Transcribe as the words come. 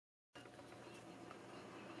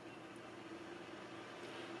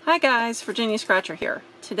Hi guys, Virginia Scratcher here.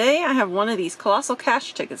 Today I have one of these Colossal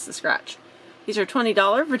cash tickets to scratch. These are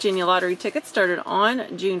 $20 Virginia Lottery tickets started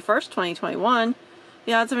on June 1st, 2021.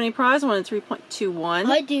 The odds of any prize, 1 in 3.21.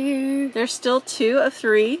 I do. There's still 2 of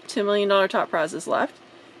 3 $2 million top prizes left.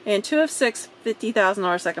 And 2 of 6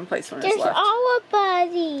 $50,000 second place winners left. There's all a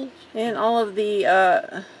buddy. And all of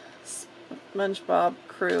the SpongeBob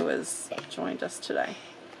crew has joined us today.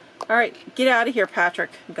 Alright, get out of here, Patrick.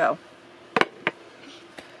 Go.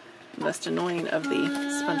 Most annoying of the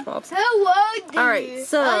SpongeBobs. Hello, dear. Alright,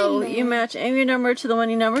 so you match aim your number to the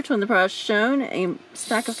winning number to win the prize shown. A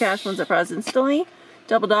stack of cash wins the prize instantly.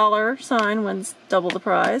 Double dollar sign wins double the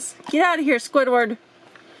prize. Get out of here, Squidward.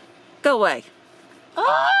 Go away.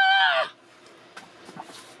 Ah!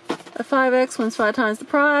 A 5X wins 5 times the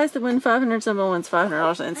prize. The win 500 symbol wins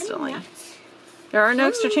 $500 instantly. There are no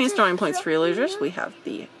extra chance drawing points for you losers. We have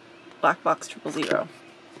the black box 000.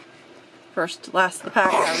 First, last of the pack,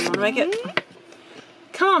 however you want to make it.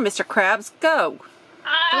 Come on, Mr. Krabs, go.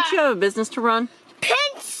 Don't you have a business to run?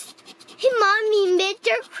 Pinch! Hey, Mommy,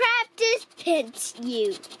 Mr. Crab just pinched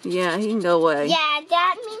you. Yeah, he can go away. Yeah,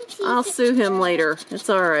 that means he's I'll sue him later. It's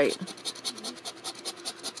alright.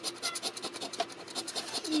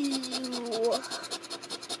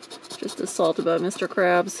 Just assaulted by Mr.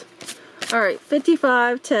 Krabs. Alright,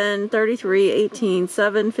 55, 10, 33, 18,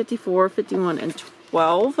 7, 54, 51, and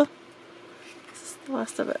 12. This is the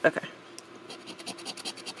last of it. Okay.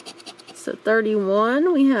 So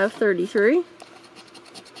 31, we have 33.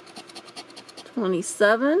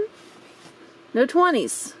 27. No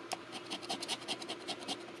 20s.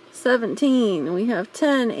 17, we have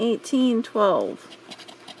 10, 18, 12.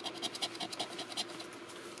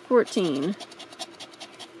 14.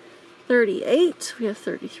 38, we have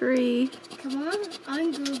 33. Come on,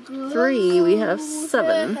 I'm Google. 3, we have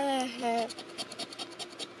 7.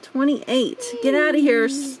 28. Get out of here,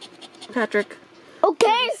 Patrick.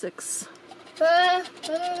 Okay. 6.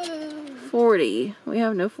 40. We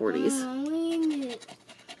have no 40s.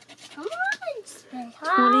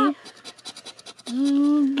 Come on.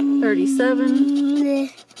 20. 37.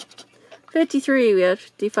 53. We have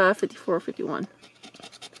 55, 54, 51.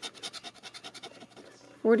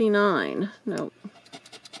 49. Nope.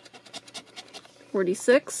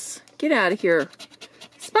 46. Get out of here.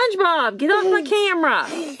 SpongeBob, get off my camera.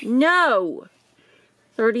 No.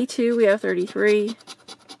 32. We have 33.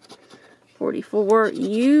 44.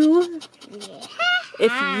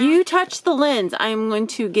 If you touch the lens, I'm going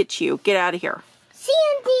to get you. Get out of here.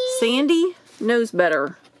 Sandy. Sandy knows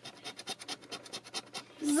better.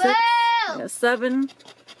 6. Whoa. We have 7.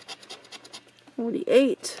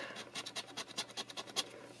 48.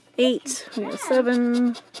 8. We have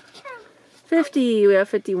 7. 50. We have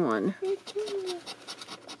 51.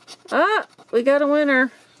 Ah, we got a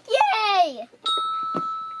winner. Yay!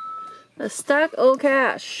 A stack of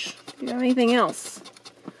cash. Do you have anything else?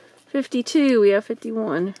 52. We have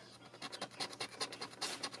 51.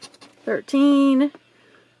 13.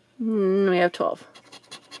 We have 12.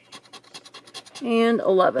 And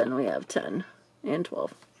 11. We have 10 and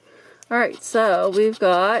 12. Alright, so we've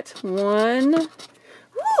got one.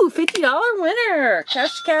 Woo! $50 winner!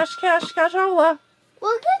 Cash, cash, cash, cashola.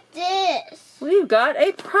 Look at this. We've got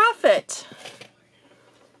a profit.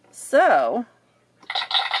 So,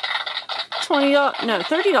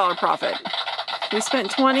 $30 profit. We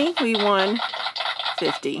spent 20, we won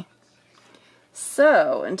 50.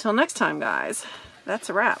 So, until next time, guys, that's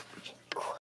a wrap.